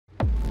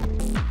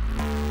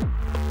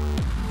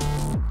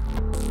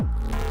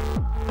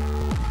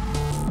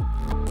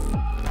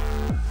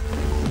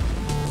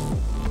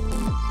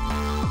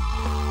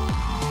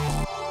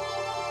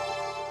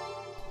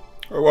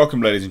Right,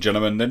 welcome ladies and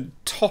gentlemen. The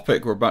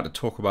topic we're about to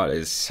talk about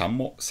is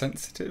somewhat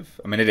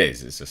sensitive. I mean,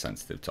 it's a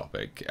sensitive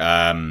topic.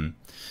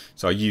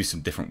 So I use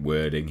some different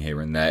wording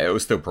here and there. It will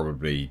still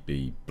probably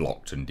be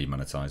blocked and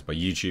demonetized by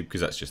YouTube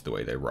because that's just the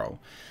way they roll.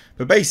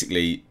 But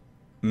basically,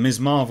 Ms.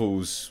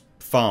 Marvel's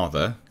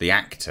father, the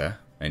actor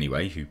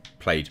anyway, who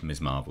played Ms.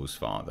 Marvel's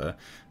father,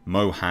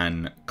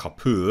 Mohan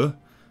Kapur,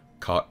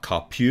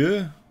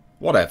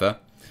 whatever,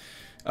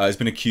 has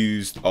been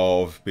accused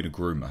of being a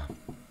groomer,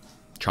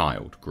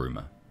 child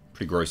groomer.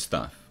 Pretty gross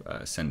stuff,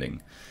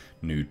 sending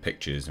nude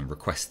pictures and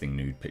requesting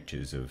nude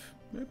pictures of,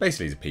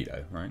 basically he's a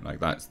pedo, right? Like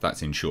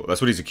that's in short,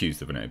 that's what he's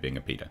accused of, being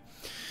a pedo.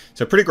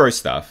 So pretty gross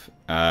stuff.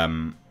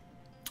 Now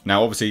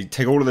obviously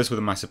take all of this with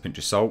a massive pinch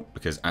of salt,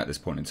 because at this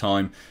point in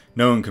time,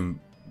 no one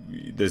can,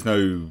 there's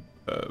no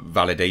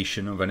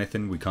validation of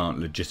anything. We can't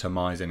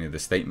legitimize any of the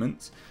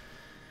statements.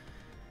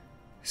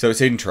 So it's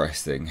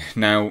interesting.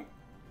 Now,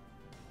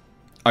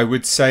 I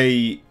would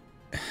say,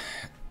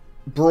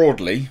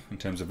 broadly, in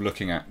terms of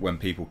looking at when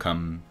people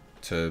come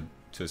to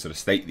sort of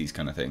state these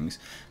kind of things,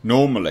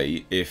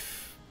 normally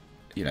if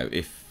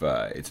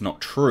it's not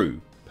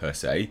true per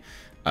se,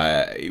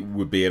 it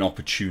would be an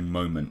opportune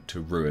moment to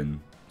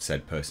ruin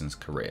said person's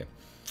career.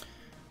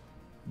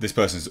 This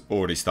person's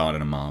already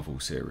started a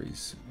Marvel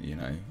series,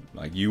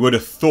 like you would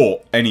have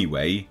thought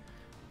anyway,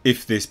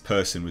 if this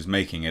person was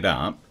making it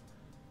up,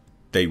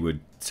 they would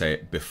say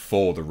it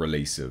before the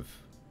release of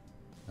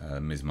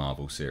Ms.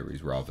 Marvel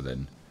series rather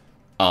than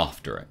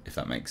after it, if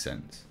that makes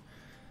sense.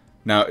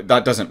 Now,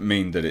 that doesn't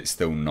mean that it's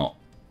still not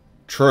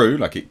true.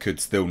 Like, it could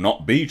still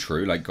not be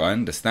true. Like, I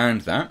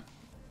understand that.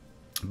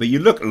 But you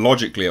look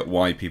logically at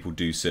why people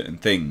do certain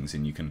things,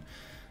 and you can,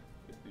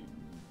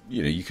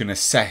 you can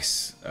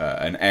assess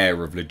an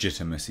air of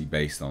legitimacy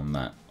based on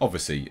that.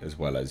 Obviously, as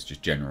well as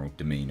just general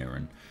demeanour.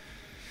 And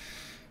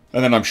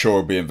then I'm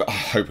sure I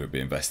hope it'll be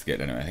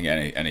investigated anyway. I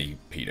think any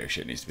pedo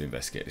shit needs to be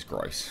investigated. It's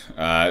gross.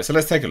 So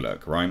let's take a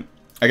look, right?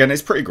 Again,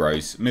 it's pretty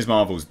gross. Ms.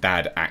 Marvel's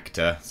dad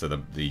actor, so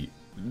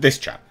this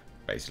chap,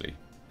 basically,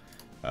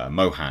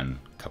 Mohan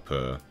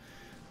Kapur,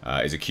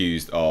 is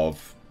accused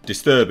of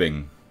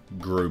disturbing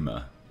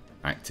groomer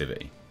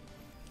activity.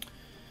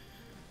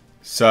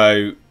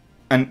 So,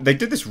 and they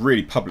did this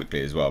really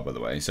publicly as well, by the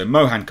way. So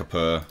Mohan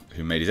Kapur,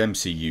 who made his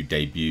MCU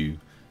debut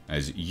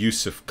as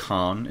Yusuf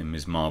Khan in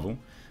Ms. Marvel,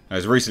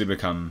 has recently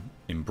become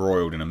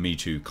embroiled in a Me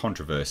Too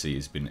controversy.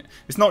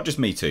 It's not just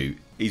Me Too.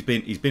 He's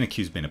been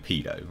accused of being a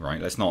pedo, right?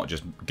 Let's not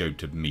just go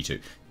to Me Too.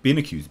 Being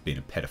accused of being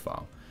a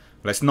pedophile.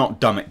 Let's not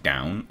dumb it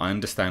down. I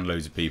understand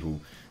loads of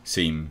people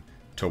seem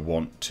to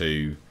want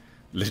to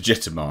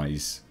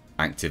legitimize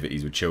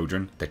activities with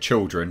children. They're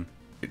children.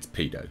 It's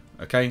pedo,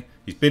 okay?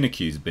 He's been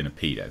accused of being a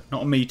pedo.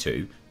 Not a Me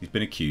Too. He's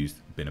been accused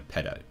of being a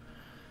pedo.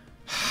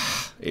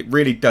 It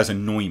really does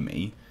annoy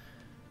me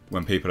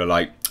when people are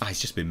like,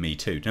 he's just been Me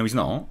Too. No, he's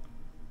not.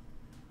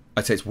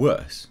 I'd say it's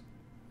worse.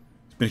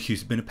 He's been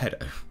accused of being a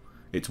pedo.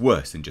 It's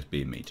worse than just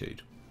being Me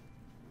Too'd.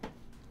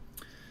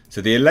 So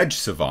the alleged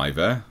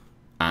survivor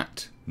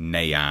at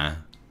Naya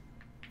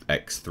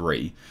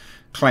X3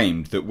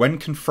 claimed that when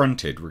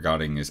confronted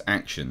regarding his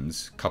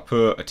actions,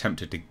 Kapur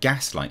attempted to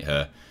gaslight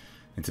her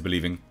into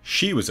believing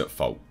she was at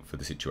fault for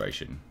the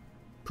situation.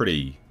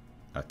 Pretty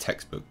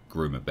textbook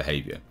groomer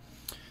behaviour.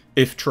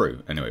 If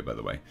true, anyway, by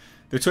the way.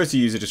 The Twitter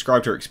user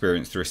described her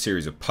experience through a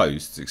series of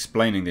posts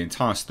explaining the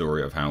entire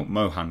story of how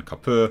Mohan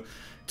Kapur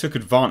took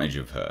advantage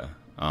of her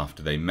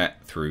after they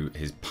met through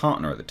his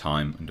partner at the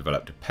time and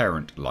developed a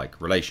parent-like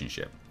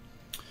relationship.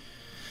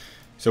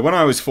 So when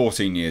I was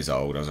 14 years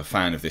old, I was a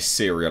fan of this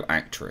serial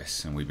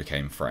actress and we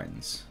became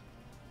friends.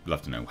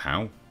 Love to know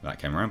how that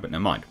came around, but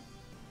never mind.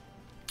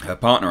 Her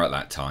partner at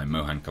that time,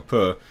 Mohan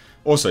Kapur,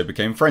 also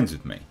became friends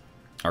with me.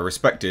 I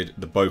respected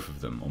the both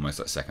of them, almost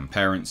like second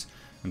parents,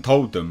 and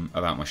told them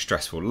about my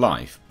stressful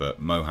life, but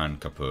Mohan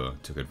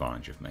Kapur took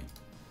advantage of me.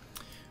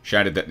 She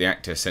added that the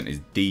actor sent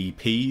his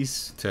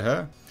DPs to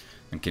her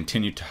and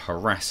continued to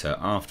harass her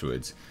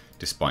afterwards,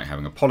 despite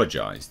having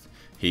apologised.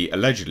 He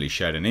allegedly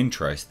shared an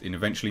interest in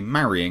eventually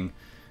marrying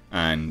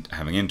and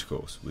having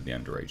intercourse with the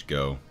underage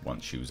girl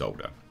once she was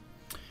older.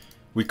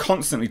 We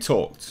constantly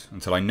talked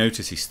until I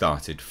noticed he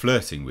started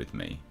flirting with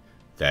me.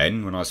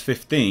 Then, when I was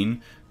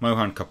 15,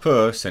 Mohan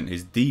Kapur sent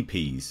his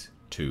DPs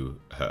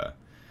to her.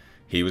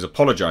 He was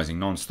apologising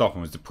non-stop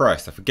and was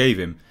depressed. I forgave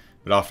him,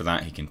 but after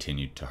that he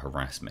continued to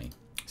harass me.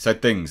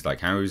 Said things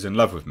like how he was in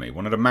love with me,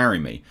 wanted to marry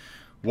me,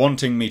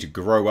 wanting me to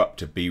grow up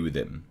to be with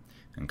him,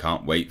 and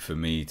can't wait for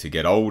me to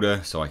get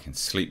older so I can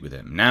sleep with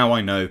him. Now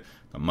I know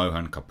that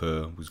Mohan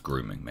Kapur was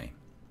grooming me.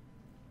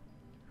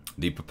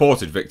 The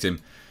purported victim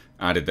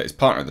added that his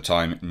partner at the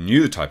time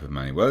knew the type of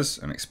man he was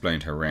and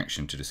explained her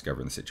reaction to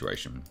discovering the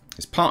situation.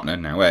 His partner,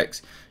 now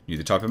ex, knew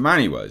the type of man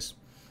he was.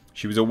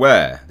 She was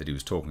aware that he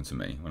was talking to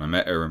me. When I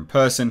met her in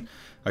person,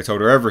 I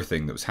told her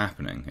everything that was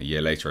happening. A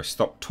year later, I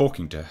stopped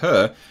talking to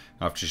her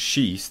after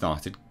she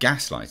started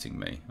gaslighting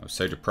me. I was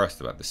so depressed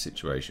about the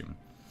situation.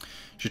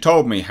 She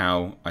told me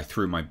how I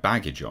threw my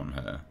baggage on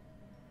her.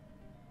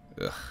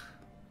 Ugh.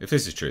 If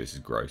this is true, this is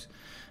gross.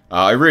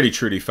 I really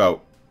truly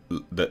felt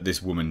that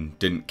this woman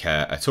didn't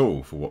care at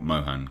all for what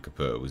Mohan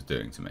Kapur was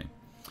doing to me.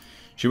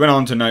 She went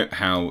on to note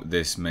how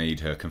this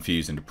made her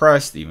confused and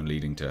depressed, even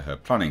leading to her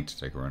planning to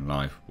take her own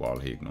life while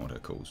he ignored her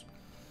calls.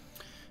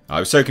 I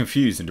was so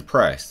confused and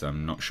depressed,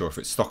 I'm not sure if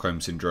it's Stockholm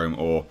Syndrome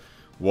or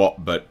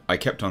what, but I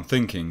kept on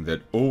thinking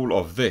that all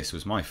of this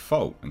was my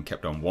fault and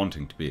kept on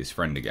wanting to be his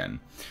friend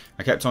again.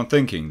 I kept on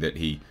thinking that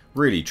he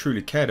really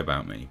truly cared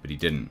about me, but he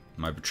didn't.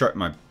 My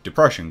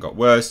depression got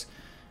worse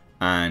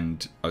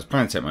and I was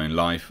planning to take my own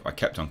life. I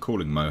kept on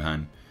calling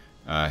Mohan.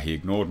 He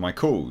ignored my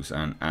calls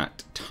and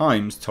at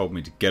times told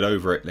me to get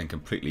over it, then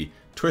completely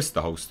twist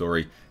the whole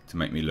story to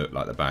make me look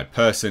like the bad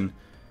person,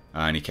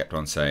 and he kept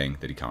on saying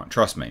that he can't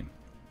trust me.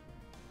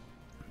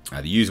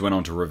 The user went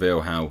on to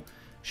reveal how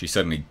she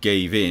suddenly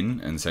gave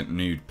in and sent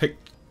nude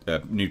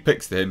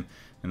pics to him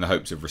in the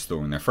hopes of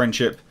restoring their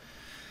friendship.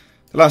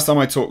 The last time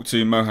I talked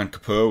to Mohan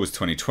Kapur was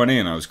 2020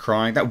 and I was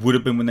crying. That would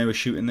have been when they were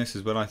shooting this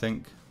as well, I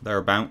think.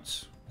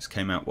 Thereabouts. This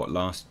came out,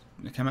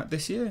 it came out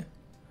this year?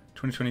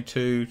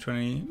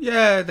 2022,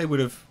 yeah, they would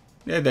have,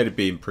 yeah, they'd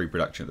be in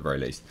pre-production at the very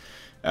least.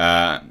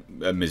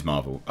 Ms.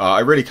 Marvel. I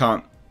really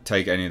can't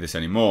take any of this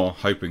anymore,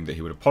 hoping that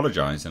he would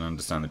apologise and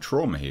understand the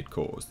trauma he had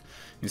caused.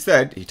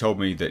 Instead, he told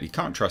me that he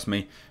can't trust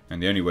me,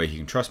 and the only way he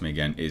can trust me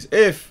again is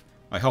if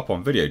I hop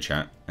on video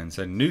chat and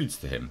send nudes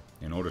to him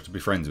in order to be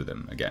friends with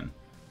him again.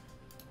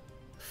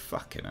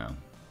 Fucking hell.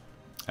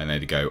 And there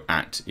you go,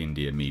 at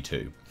India Me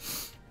Too.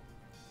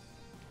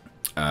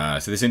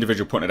 So this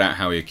individual pointed out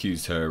how he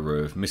accused her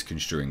of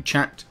misconstruing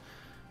chat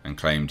and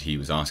claimed he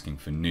was asking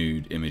for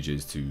nude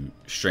images to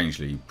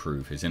strangely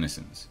prove his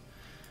innocence.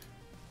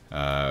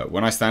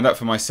 When I stand up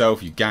for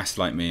myself, you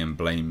gaslight me and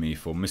blame me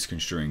for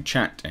misconstruing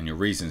chat, and your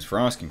reasons for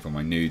asking for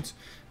my nudes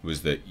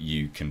was that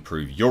you can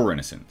prove your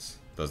innocence.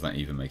 Does that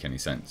even make any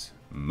sense?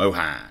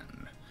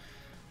 Mohan.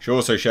 She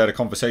also shared a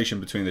conversation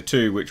between the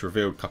two which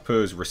revealed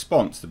Kapur's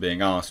response to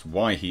being asked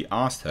why he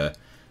asked her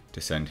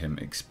to send him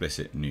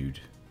explicit nude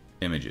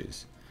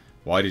images.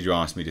 Why did you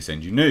ask me to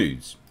send you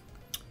nudes?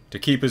 To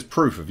keep as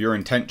proof of your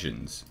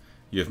intentions.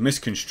 You have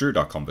misconstrued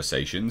our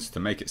conversations to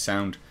make it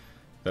sound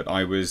that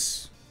I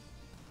was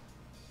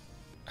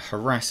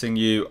harassing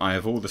you. I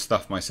have all the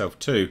stuff myself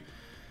too.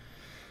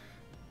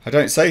 I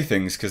don't say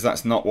things because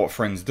that's not what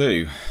friends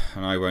do,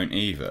 and I won't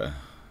either.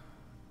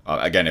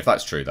 Again, if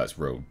that's true, that's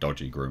real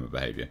dodgy groomer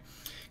behaviour.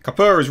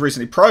 Kapur has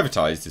recently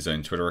privatised his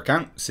own Twitter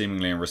account,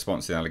 seemingly in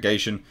response to the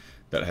allegation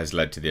that has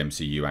led to the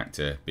MCU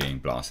actor being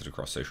blasted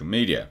across social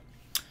media.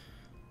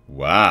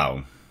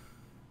 Wow.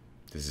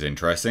 This is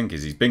interesting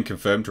because he's been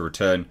confirmed to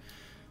return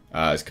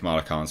as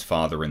Kamala Khan's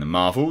father in the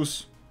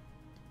Marvels.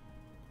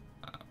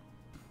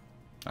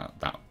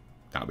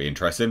 That'll be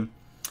interesting.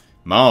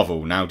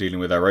 Marvel now dealing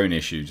with their own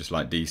issue, just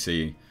like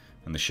DC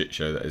and the shit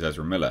show that is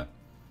Ezra Miller.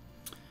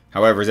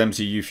 However, his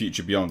MCU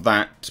future beyond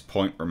that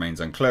point remains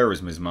unclear,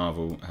 as Ms.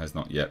 Marvel has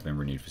not yet been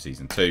renewed for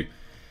Season 2.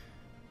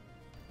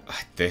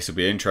 This will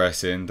be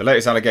interesting. The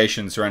latest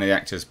allegations surrounding the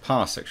actor's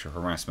past sexual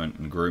harassment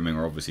and grooming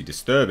are obviously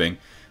disturbing,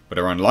 but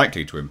are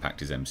unlikely to impact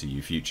his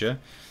MCU future,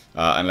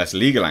 unless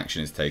legal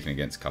action is taken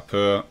against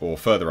Kapur or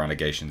further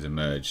allegations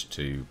emerge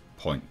to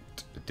point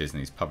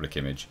Disney's public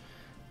image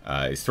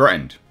is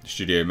threatened. The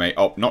studio may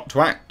opt not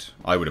to act.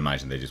 I would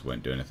imagine they just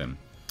won't do anything.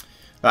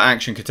 That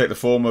action could take the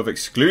form of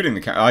excluding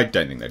the I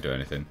don't think they'll do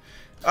anything.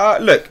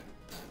 Look,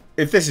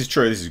 if this is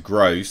true, this is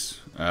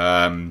gross.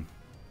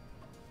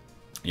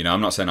 You know,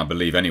 I'm not saying I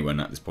believe anyone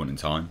at this point in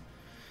time.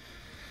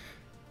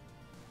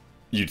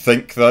 You'd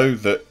think, though,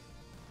 that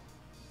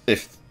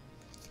if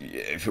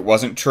it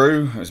wasn't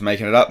true, it was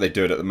making it up, they'd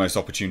do it at the most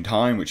opportune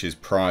time, which is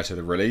prior to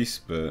the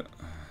release, but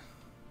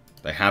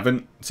they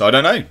haven't. So I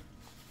don't know.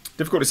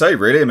 Difficult to say,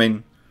 really. I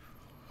mean,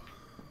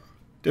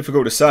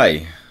 difficult to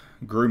say.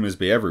 Groomers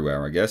be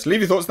everywhere, I guess.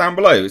 Leave your thoughts down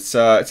below. It's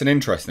an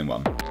interesting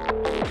one.